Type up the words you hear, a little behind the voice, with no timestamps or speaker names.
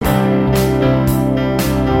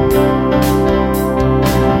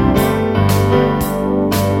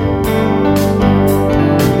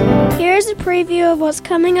what's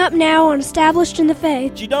coming up now on Established in the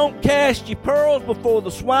Faith. You don't cast your pearls before the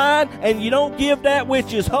swine, and you don't give that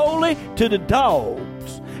which is holy to the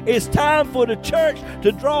dogs. It's time for the church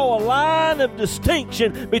to draw a line of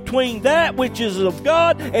distinction between that which is of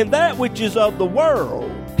God and that which is of the world.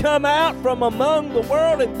 Come out from among the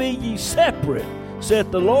world and be ye separate, saith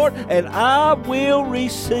the Lord, and I will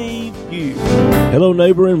receive you. Hello,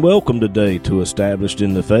 neighbor, and welcome today to Established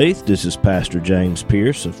in the Faith. This is Pastor James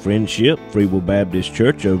Pierce of Friendship Free Will Baptist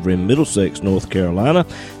Church over in Middlesex, North Carolina,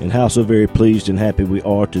 and how so very pleased and happy we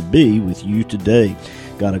are to be with you today.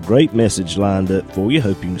 Got a great message lined up for you.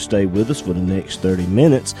 Hope you can stay with us for the next 30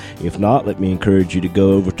 minutes. If not, let me encourage you to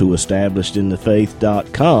go over to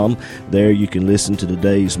establishedinthefaith.com. There you can listen to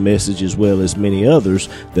today's message as well as many others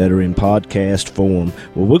that are in podcast form.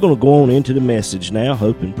 Well, we're going to go on into the message now.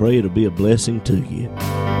 Hope and pray it'll be a blessing to you.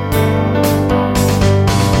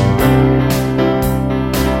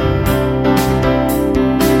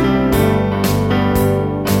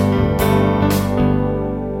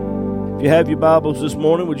 If you have your Bibles this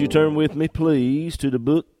morning, would you turn with me, please, to the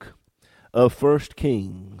book of 1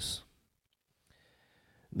 Kings.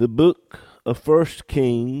 The book of 1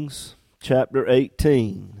 Kings, chapter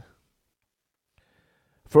 18.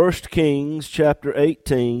 1 Kings, chapter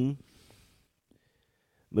 18.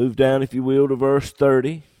 Move down, if you will, to verse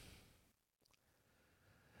 30.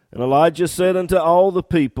 And Elijah said unto all the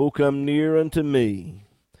people, Come near unto me.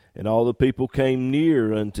 And all the people came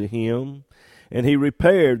near unto him. And he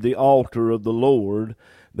repaired the altar of the Lord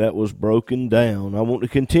that was broken down. I want to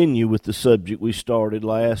continue with the subject we started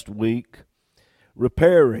last week,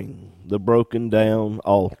 repairing the broken down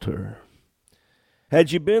altar.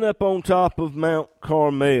 Had you been up on top of Mount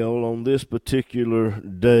Carmel on this particular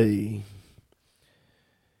day,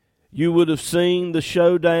 you would have seen the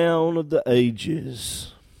showdown of the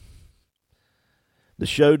ages, the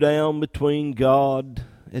showdown between God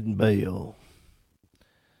and Baal.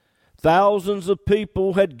 Thousands of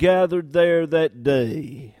people had gathered there that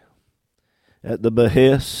day at the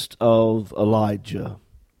behest of Elijah.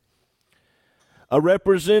 A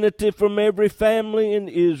representative from every family in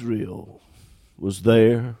Israel was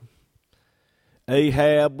there.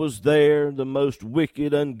 Ahab was there, the most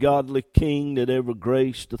wicked, ungodly king that ever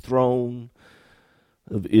graced the throne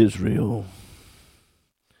of Israel,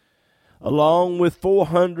 along with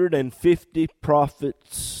 450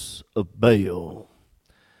 prophets of Baal.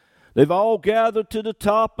 They've all gathered to the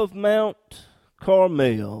top of Mount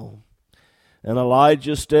Carmel, and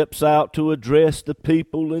Elijah steps out to address the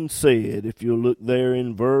people and said, if you'll look there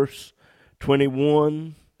in verse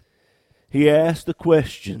 21, he asked the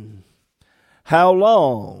question, How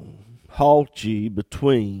long halt ye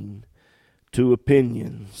between two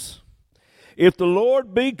opinions? If the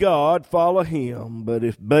Lord be God, follow him, but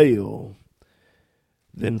if Baal,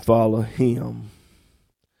 then follow him.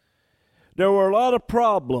 There were a lot of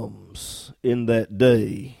problems in that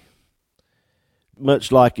day,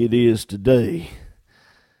 much like it is today.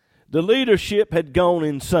 The leadership had gone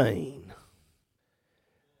insane.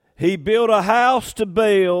 He built a house to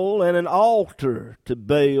Baal and an altar to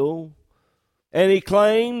Baal, and he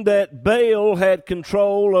claimed that Baal had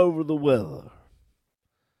control over the weather.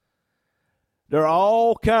 There are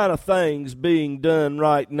all kind of things being done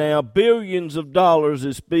right now. Billions of dollars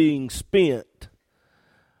is being spent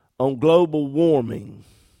on global warming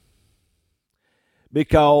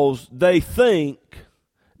because they think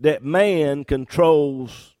that man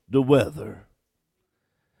controls the weather.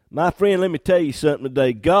 My friend, let me tell you something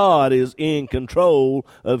today. God is in control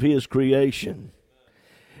of his creation.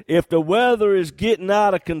 If the weather is getting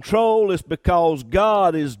out of control, it's because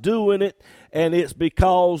God is doing it, and it's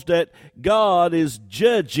because that God is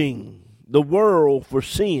judging the world for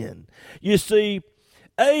sin. You see,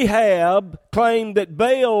 Ahab claimed that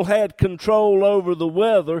Baal had control over the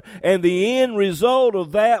weather, and the end result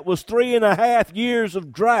of that was 3.5 years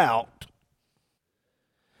of drought.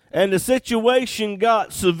 And the situation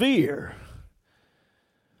got severe.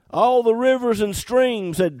 All the rivers and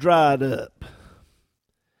streams had dried up.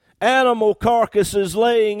 Animal carcasses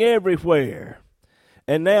laying everywhere.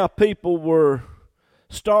 And now people were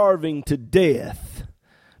starving to death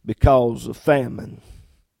because of famine.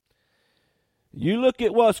 You look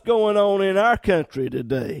at what's going on in our country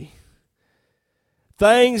today.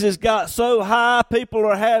 Things has got so high, people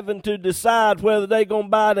are having to decide whether they're going to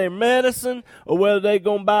buy their medicine or whether they're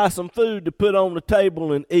going to buy some food to put on the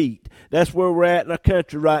table and eat. That's where we're at in our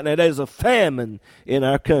country right now. There's a famine in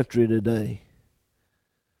our country today.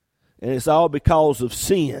 And it's all because of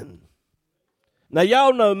sin. Now,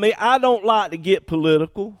 y'all know me. I don't like to get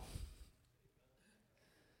political.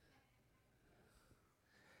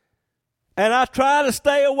 And I try to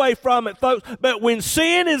stay away from it, folks. But when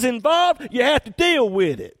sin is involved, you have to deal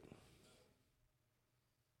with it.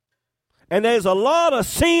 And there's a lot of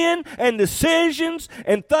sin and decisions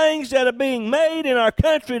and things that are being made in our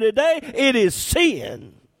country today. It is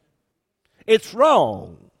sin. It's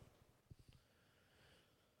wrong.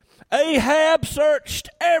 Ahab searched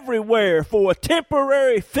everywhere for a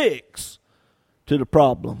temporary fix to the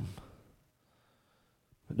problem.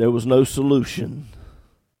 There was no solution.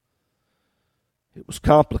 It was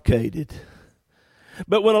complicated.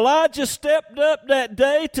 But when Elijah stepped up that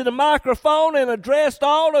day to the microphone and addressed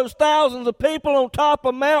all those thousands of people on top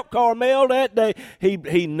of Mount Carmel that day,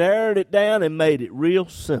 he narrowed it down and made it real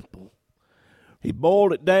simple. He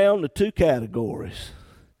boiled it down to two categories.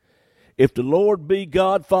 If the Lord be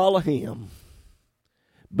God, follow him.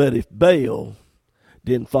 But if Baal,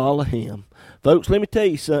 then follow him. Folks, let me tell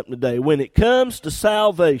you something today. When it comes to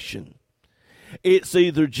salvation, it's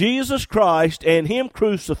either Jesus Christ and him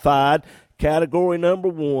crucified, category number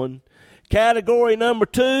one. Category number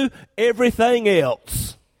two, everything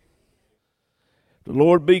else. The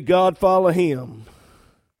Lord be God, follow him.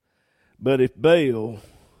 But if Baal,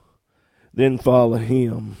 then follow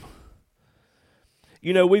him.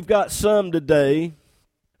 You know, we've got some today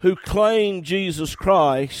who claim Jesus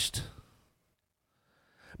Christ,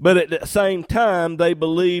 but at the same time they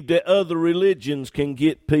believe that other religions can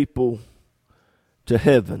get people to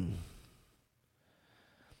heaven.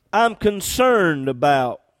 I'm concerned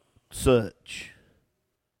about such,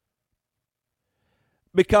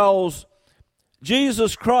 because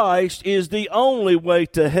Jesus Christ is the only way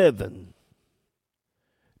to heaven.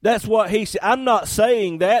 That's what he said. I'm not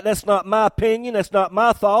saying that. That's not my opinion. That's not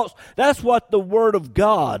my thoughts. That's what the Word of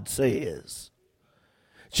God says.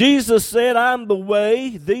 Jesus said, I'm the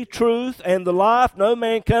way, the truth, and the life. No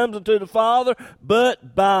man comes unto the Father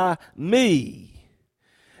but by me.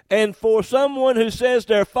 And for someone who says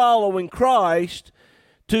they're following Christ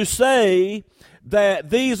to say that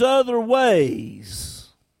these other ways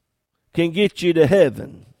can get you to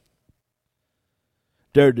heaven,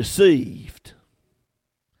 they're deceived.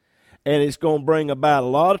 And it's going to bring about a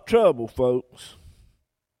lot of trouble, folks.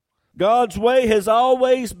 God's way has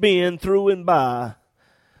always been through and by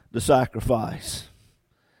the sacrifice.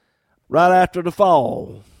 Right after the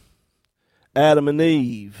fall, Adam and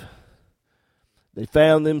Eve, they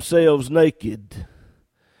found themselves naked,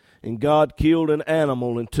 and God killed an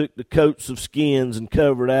animal and took the coats of skins and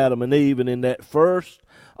covered Adam and Eve. And in that first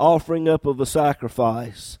offering up of a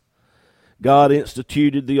sacrifice, God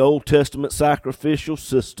instituted the Old Testament sacrificial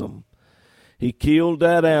system. He killed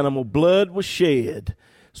that animal. Blood was shed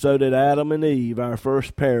so that Adam and Eve, our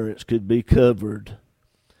first parents, could be covered.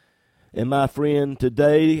 And my friend,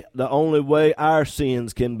 today the only way our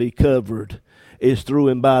sins can be covered is through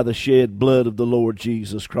and by the shed blood of the Lord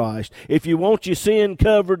Jesus Christ. If you want your sin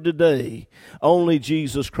covered today, only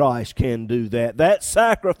Jesus Christ can do that. That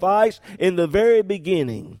sacrifice in the very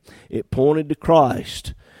beginning, it pointed to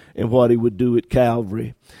Christ and what he would do at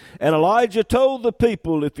Calvary. And Elijah told the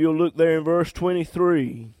people, if you'll look there in verse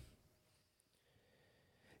 23,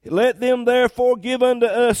 let them therefore give unto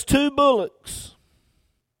us 2 bullocks.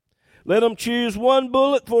 Let them choose 1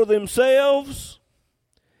 bullock for themselves,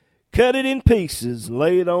 cut it in pieces,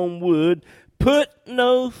 lay it on wood, put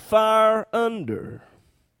no fire under.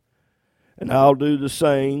 And I'll do the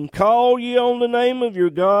same. Call ye on the name of your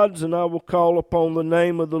gods, and I will call upon the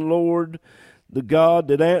name of the Lord, the God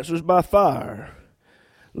that answers by fire.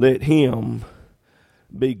 Let him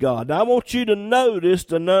be God. Now I want you to notice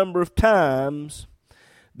the number of times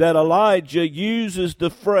that Elijah uses the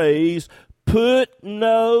phrase, put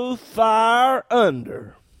no fire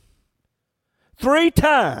under. 3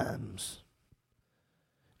 times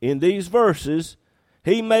in these verses,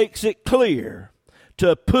 he makes it clear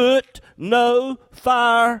to put no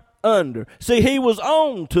fire under. See, he was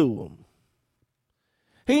on to them.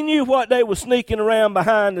 He knew what they were sneaking around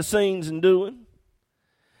behind the scenes and doing.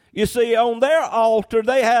 You see, on their altar,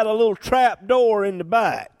 they had a little trap door in the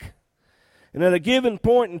back. And at a given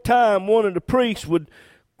point in time, one of the priests would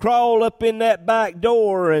crawl up in that back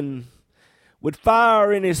door and with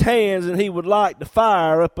fire in his hands, and he would light the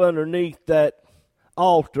fire up underneath that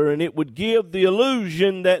altar, and it would give the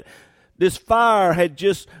illusion that this fire had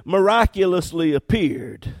just miraculously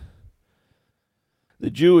appeared.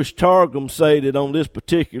 The Jewish Targums say that on this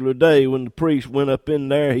particular day when the priest went up in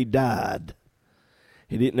there, he died.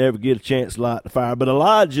 He didn't ever get a chance to light the fire. But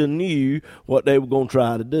Elijah knew what they were going to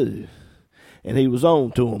try to do. And he was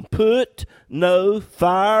on to them. Put no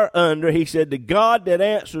fire under. He said, the God that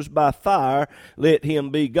answers by fire, let him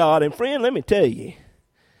be God. And friend, let me tell you,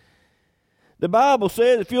 the Bible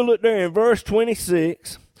says, if you look there in verse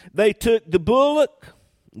 26, They took the bullock,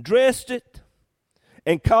 dressed it,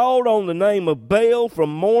 and called on the name of Baal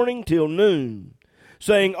from morning till noon,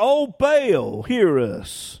 saying, O Baal, hear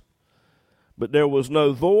us. But there was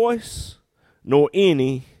no voice, nor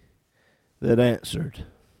any that answered.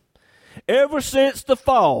 Ever since the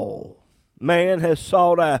fall, man has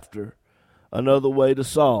sought after another way to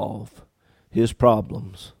solve his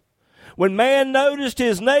problems. When man noticed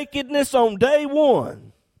his nakedness on day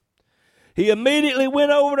one, he immediately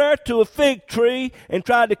went over there to a fig tree and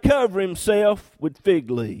tried to cover himself with fig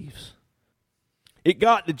leaves. It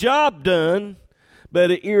got the job done,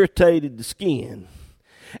 but it irritated the skin.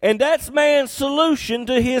 And that's man's solution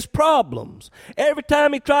to his problems. Every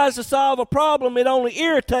time he tries to solve a problem, it only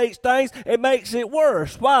irritates things. It makes it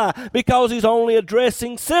worse. Why? Because he's only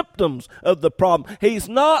addressing symptoms of the problem. He's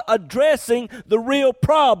not addressing the real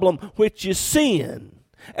problem, which is sin.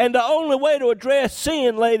 And the only way to address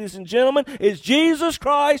sin, ladies and gentlemen, is Jesus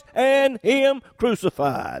Christ and Him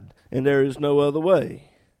crucified. And there is no other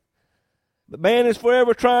way. But man is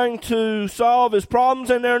forever trying to solve his problems,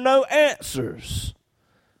 and there are no answers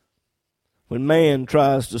when man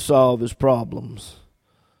tries to solve his problems.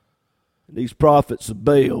 These prophets of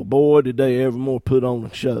Baal, boy, did they ever more put on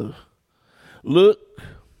a show. Look,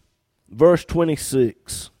 verse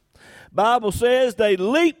 26. Bible says they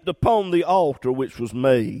leaped upon the altar which was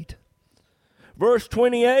made. Verse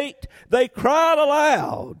 28, they cried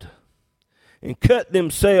aloud and cut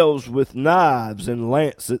themselves with knives and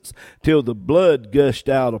lancets till the blood gushed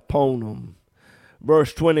out upon them.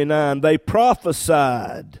 Verse 29, they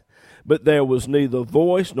prophesied, but there was neither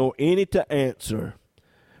voice nor any to answer,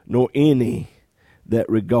 nor any that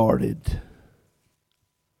regarded.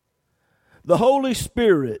 The Holy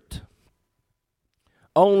Spirit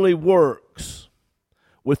only works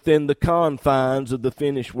within the confines of the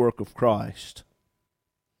finished work of Christ.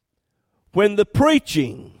 When the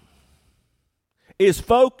preaching is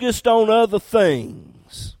focused on other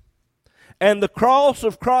things, and the cross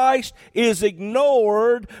of Christ is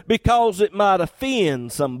ignored because it might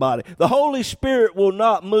offend somebody, the Holy Spirit will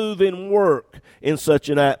not move and work in such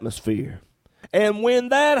an atmosphere. And when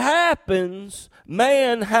that happens,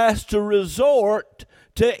 man has to resort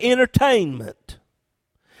to entertainment.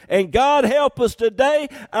 And God help us today,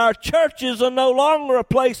 our churches are no longer a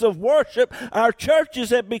place of worship. Our churches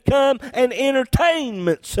have become an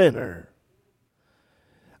entertainment center.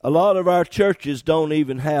 A lot of our churches don't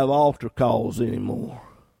even have altar calls anymore,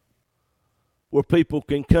 where people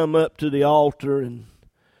can come up to the altar and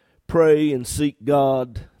pray and seek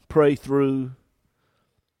God, pray through.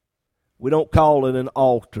 We don't call it an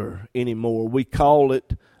altar anymore. We call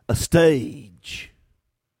it a stage.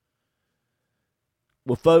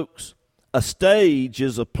 Well, folks, a stage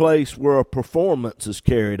is a place where a performance is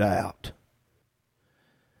carried out.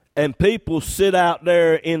 And people sit out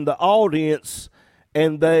there in the audience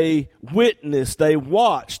and they witness, they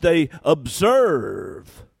watch, they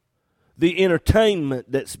observe the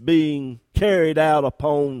entertainment that's being carried out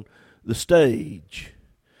upon the stage.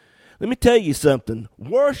 Let me tell you something.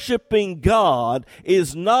 Worshiping God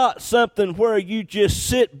is not something where you just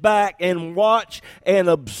sit back and watch and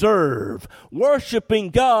observe. Worshiping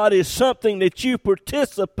God is something that you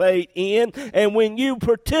participate in, and when you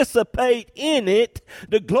participate in it,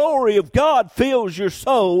 the glory of God fills your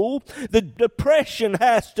soul. The depression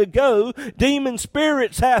has to go. Demon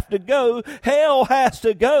spirits have to go. Hell has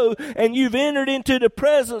to go, and you've entered into the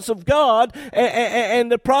presence of God,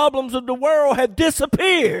 and the problems of the world have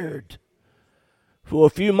disappeared for a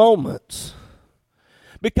few moments.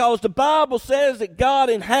 Because the Bible says that God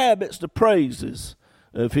inhabits the praises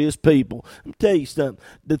of His people. Let me tell you something.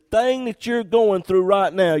 The thing that you're going through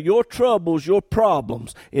right now, your troubles, your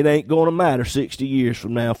problems, it ain't going to matter 60 years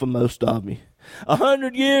from now for most of you.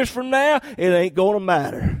 100 years from now, it ain't going to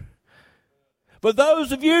matter. For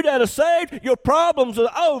those of you that are saved, your problems are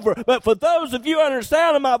over. But for those of you under the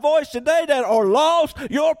sound of my voice today that are lost,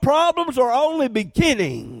 your problems are only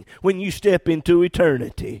beginning when you step into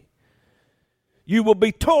eternity. You will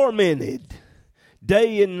be tormented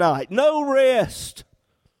day and night. No rest.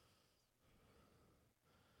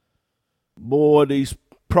 Boy, these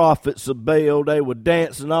prophets of Baal, they were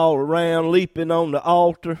dancing all around, leaping on the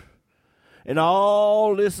altar. And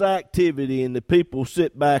all this activity, and the people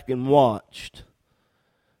sit back and watched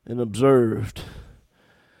and observed.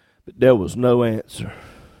 But there was no answer.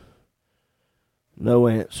 No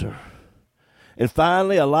answer. And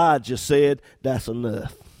finally Elijah said, that's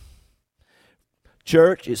enough.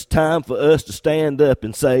 Church, it's time for us to stand up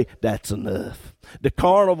and say, that's enough. The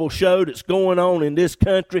carnival show that's going on in this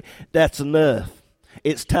country, that's enough.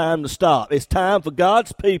 It's time to stop. It's time for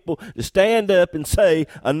God's people to stand up and say,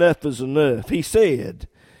 enough is enough. He said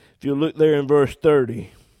If you look there in verse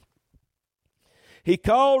 30. He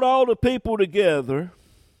called all the people together,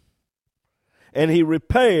 and he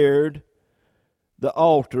repaired the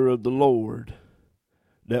altar of the Lord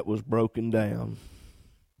that was broken down.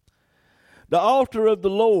 The altar of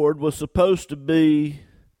the Lord was supposed to be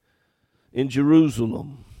in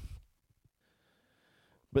Jerusalem.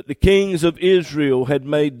 But the kings of Israel had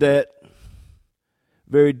made that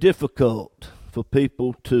very difficult for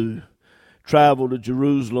people to travel to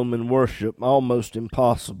Jerusalem and worship, almost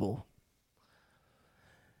impossible.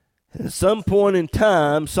 At some point in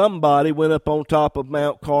time, somebody went up on top of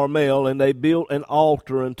Mount Carmel and they built an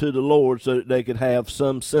altar unto the Lord so that they could have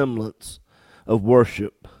some semblance of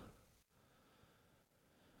worship.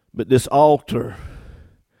 But this altar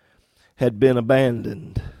had been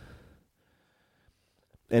abandoned.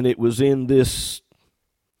 And it was in this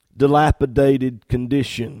dilapidated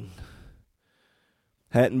condition.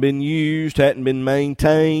 Hadn't been used, hadn't been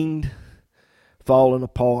maintained, fallen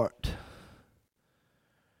apart.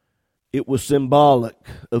 It was symbolic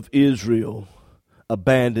of Israel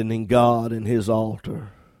abandoning God and his altar,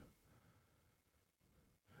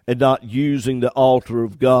 and not using the altar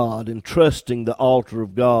of God and trusting the altar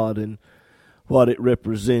of God and what it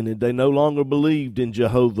represented. They no longer believed in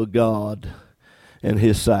Jehovah God and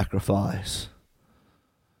his sacrifice.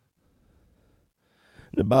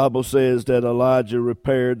 The Bible says that Elijah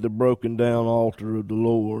repaired the broken down altar of the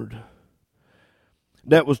Lord.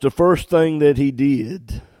 That was the first thing that he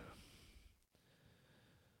did.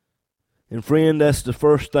 And friend, that's the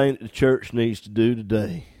first thing that the church needs to do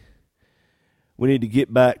today. We need to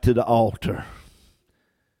get back to the altar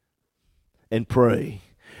and pray.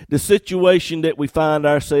 The situation that we find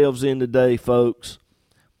ourselves in today, folks,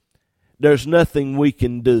 there's nothing we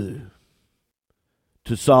can do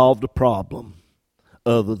to solve the problem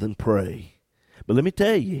other than pray. But let me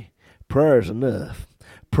tell you, prayer is enough.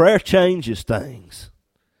 Prayer changes things.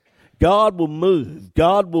 God will move.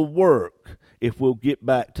 God will work if we'll get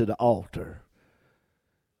back to the altar.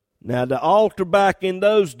 Now, the altar back in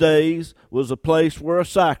those days was a place where a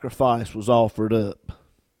sacrifice was offered up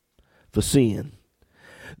for sin.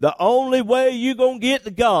 The only way you're going to get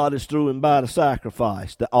to God is through and by the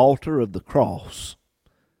sacrifice, the altar of the cross.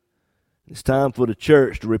 It's time for the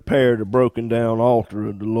church to repair the broken down altar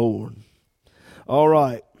of the Lord. All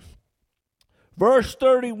right. Verse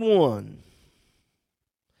 31.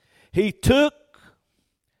 He took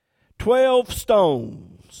 12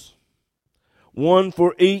 stones, one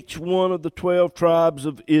for each one of the 12 tribes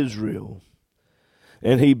of Israel,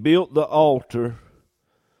 and he built the altar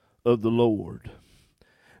of the Lord.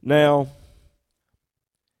 Now,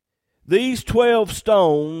 these 12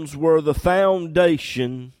 stones were the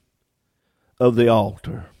foundation of the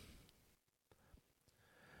altar.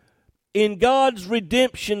 In God's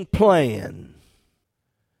redemption plan,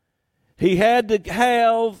 he had to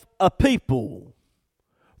have a people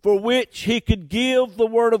for which he could give the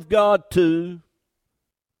Word of God to,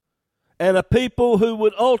 and a people who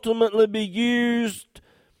would ultimately be used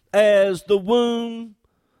as the womb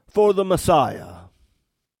for the Messiah.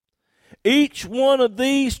 Each one of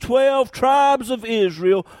these 12 tribes of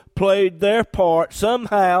Israel played their part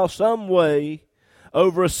somehow, some way.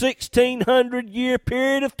 Over a 1,600-year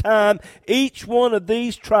period of time, each one of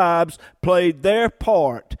these tribes played their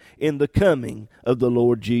part in the coming of the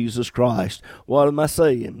Lord Jesus Christ. What am I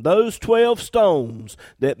saying? Those 12 stones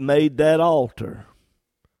that made that altar,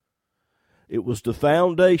 it was the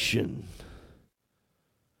foundation.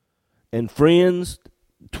 And friends,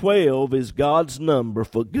 12 is God's number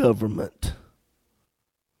for government.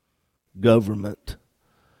 Government.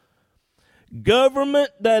 Government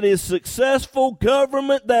that is successful,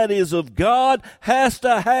 government that is of God, has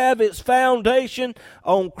to have its foundation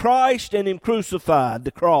on Christ and Him crucified,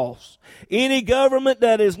 the cross. Any government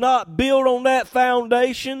that is not built on that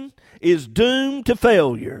foundation is doomed to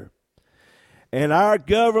failure. And our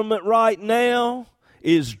government right now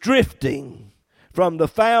is drifting from the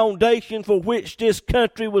foundation for which this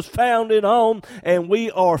country was founded on, and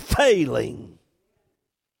we are failing.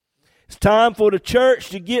 It's time for the church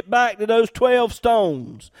to get back to those 12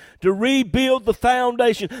 stones, to rebuild the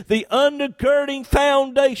foundation, the undergirding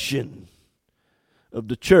foundation of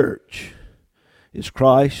the church is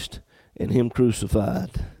Christ and Him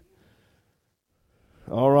crucified.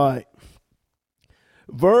 All right.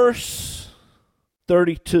 Verse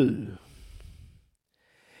 32.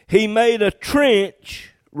 He made a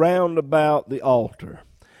trench round about the altar.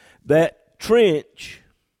 That trench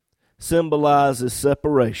symbolizes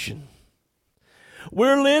separation.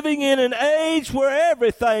 We're living in an age where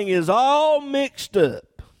everything is all mixed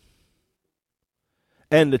up.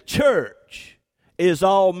 And the church is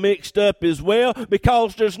all mixed up as well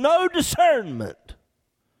because there's no discernment.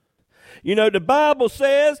 You know, the Bible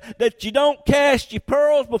says that you don't cast your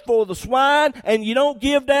pearls before the swine and you don't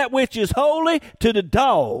give that which is holy to the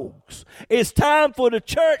dogs. It's time for the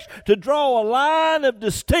church to draw a line of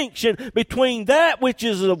distinction between that which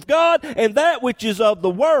is of God and that which is of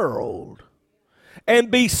the world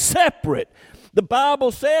and be separate. The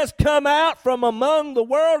Bible says, come out from among the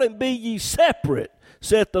world and be ye separate,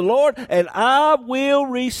 saith the Lord, and I will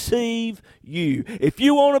receive you. If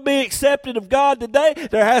you want to be accepted of God today,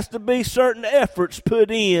 there has to be certain efforts put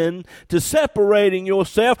in to separating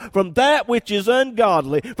yourself from that which is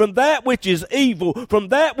ungodly, from that which is evil, from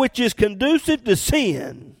that which is conducive to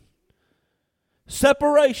sin.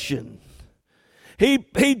 Separation. He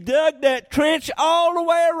dug that trench all the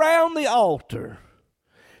way around the altar.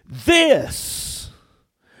 This,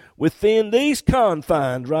 within these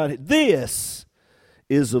confines right here, this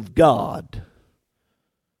is of God.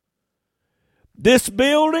 This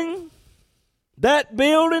building, that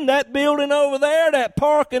building over there, that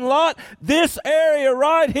parking lot, this area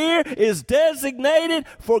right here is designated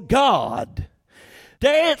for God.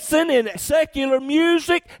 Dancing and secular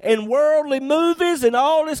music and worldly movies and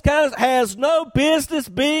all this kind of has no business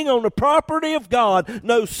being on the property of God.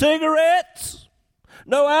 No cigarettes,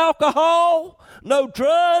 no alcohol, no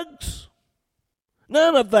drugs.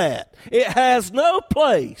 None of that. It has no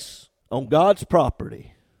place on God's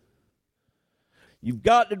property. You've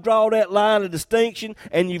got to draw that line of distinction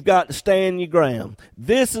and you've got to stand your ground.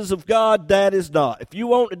 This is of God, that is not. If you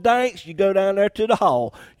want to dance, you go down there to the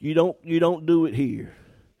hall. You don't do it here.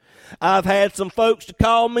 I've had some folks to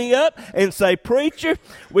call me up and say, preacher,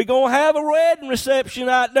 we're going to have a wedding reception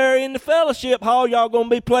out there in the fellowship hall. Y'all going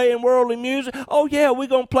to be playing worldly music? Oh, yeah, we're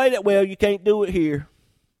going to play that. Well, you can't do it here.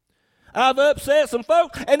 I've upset some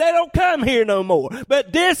folks, and they don't come here no more.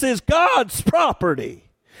 But this is God's property.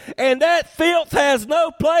 And that filth has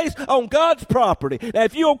no place on God's property. Now,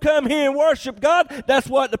 if you'll come here and worship God, that's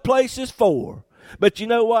what the place is for. But you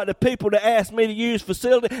know what? The people that asked me to use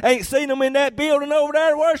facility ain't seen them in that building over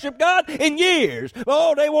there to worship God in years.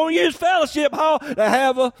 Oh, they want to use fellowship hall to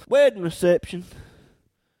have a wedding reception.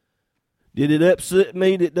 Did it upset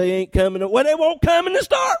me that they ain't coming? Well, they won't come in to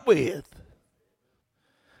start with.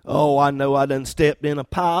 Oh, I know I done stepped in a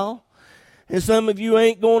pile. And some of you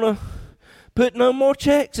ain't going to put no more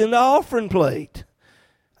checks in the offering plate.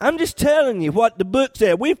 I'm just telling you what the book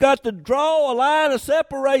said. We've got to draw a line of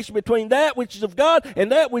separation between that which is of God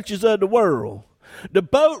and that which is of the world. The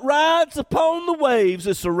boat rides upon the waves.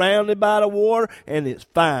 It's surrounded by the water, and it's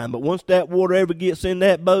fine. But once that water ever gets in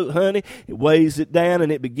that boat, honey, it weighs it down,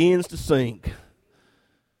 and it begins to sink.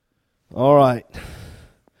 All right.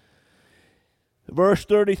 Verse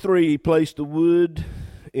 33, he placed the wood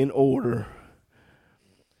in order.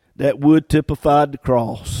 That wood typified the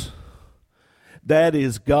cross. That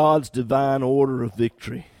is God's divine order of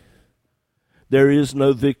victory. There is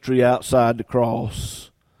no victory outside the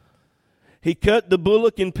cross. He cut the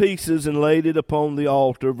bullock in pieces and laid it upon the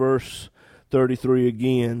altar. Verse 33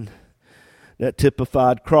 again. That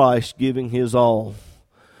typified Christ giving his all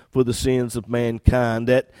for the sins of mankind.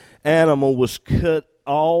 That animal was cut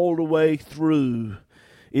all the way through.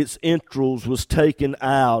 Its entrails was taken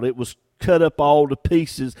out. It was cut up all to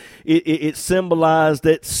pieces. It symbolized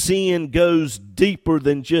that sin goes deeper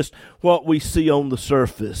than just what we see on the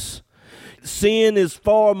surface. Sin is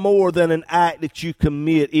far more than an act that you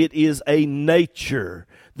commit. It is a nature,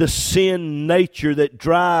 the sin nature that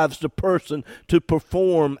drives the person to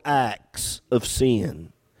perform acts of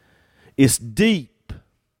sin. It's deep.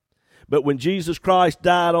 But when Jesus Christ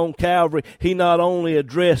died on Calvary, he not only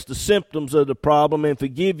addressed the symptoms of the problem and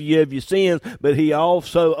forgive you of your sins, but he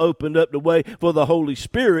also opened up the way for the Holy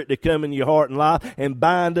Spirit to come in your heart and life and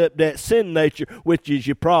bind up that sin nature, which is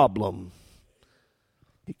your problem.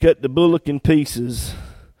 He cut the bullock in pieces,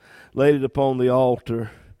 laid it upon the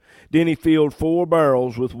altar. Then he filled 4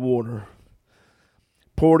 barrels with water,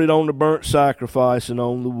 poured it on the burnt sacrifice and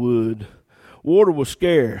on the wood. Water was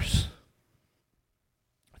scarce.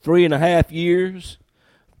 3.5 years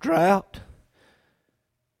drought.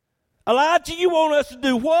 Elijah, you want us to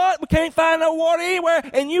do what? We can't find no water anywhere,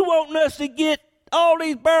 and you want us to get all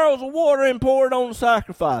these barrels of water and pour it on the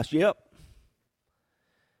sacrifice. Yep.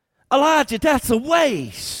 Elijah, that's a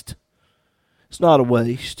waste. It's not a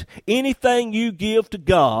waste. Anything you give to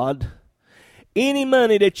God, any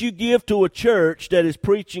money that you give to a church that is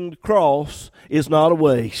preaching the cross is not a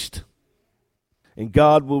waste. And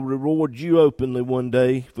God will reward you openly one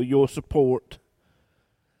day for your support.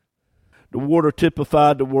 The water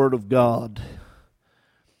typified the Word of God,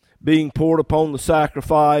 being poured upon the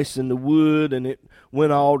sacrifice and the wood, and it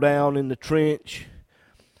went all down in the trench.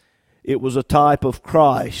 It was a type of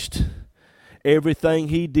Christ. Everything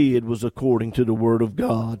he did was according to the Word of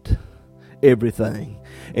God. Everything.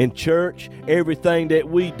 And church, everything that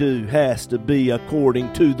we do has to be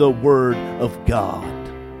according to the Word of God.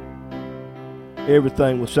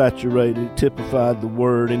 Everything was saturated, it typified the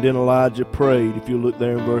Word. And then Elijah prayed, if you look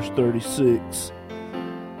there in verse 36.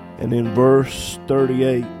 And in verse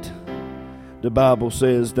 38, the Bible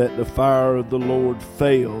says that the fire of the Lord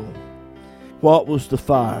fell. What was the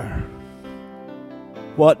fire?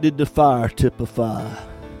 What did the fire typify?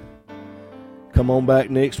 Come on back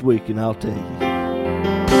next week and I'll tell you.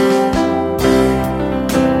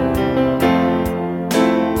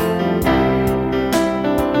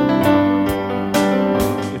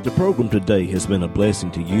 If the program today has been a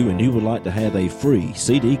blessing to you and you would like to have a free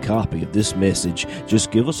CD copy of this message,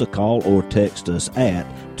 just give us a call or text us at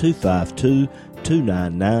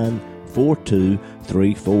 252-299-4234.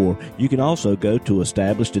 You can also go to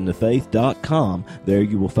establishedinthefaith.com. There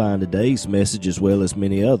you will find today's message as well as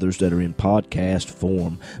many others that are in podcast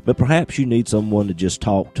form. But perhaps you need someone to just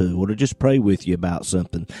talk to or to just pray with you about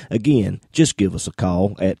something. Again, just give us a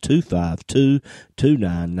call at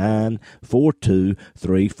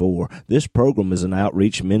 252-299-4234. This program is an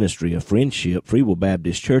outreach ministry of Friendship Free Will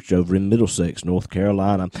Baptist Church over in Middlesex, North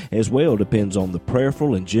Carolina. As well depends on the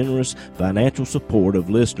prayerful and generous financial support of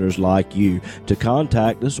listeners like you. To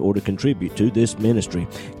contact us or to contribute to this ministry,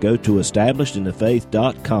 go to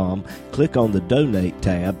establishedinthefaith.com, click on the Donate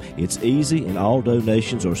tab. It's easy and all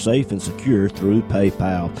donations are safe and secure through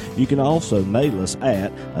PayPal. You can also mail us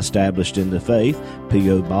at Established in the Faith,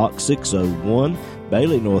 P.O. Box 601,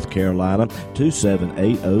 Bailey, North Carolina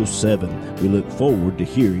 27807. We look forward to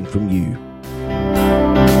hearing from you.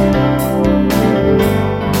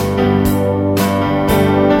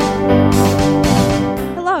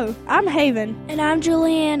 I'm Haven. And I'm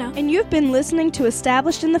Juliana. And you've been listening to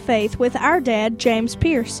Established in the Faith with our dad, James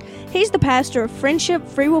Pierce. He's the pastor of Friendship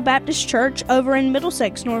Free Will Baptist Church over in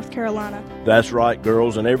Middlesex, North Carolina. That's right,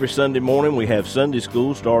 girls. And every Sunday morning we have Sunday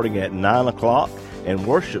school starting at 9 o'clock and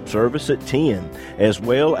worship service at 10, as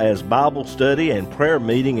well as Bible study and prayer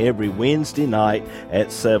meeting every Wednesday night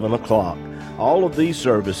at 7 o'clock. All of these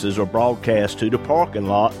services are broadcast to the parking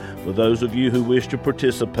lot for those of you who wish to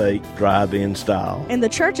participate drive-in style. And the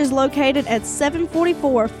church is located at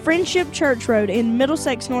 744 Friendship Church Road in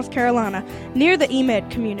Middlesex, North Carolina, near the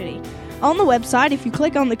EMED community. On the website, if you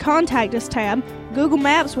click on the Contact Us tab, Google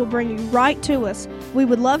Maps will bring you right to us. We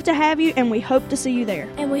would love to have you, and we hope to see you there.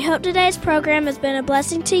 And we hope today's program has been a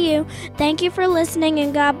blessing to you. Thank you for listening,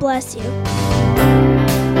 and God bless you.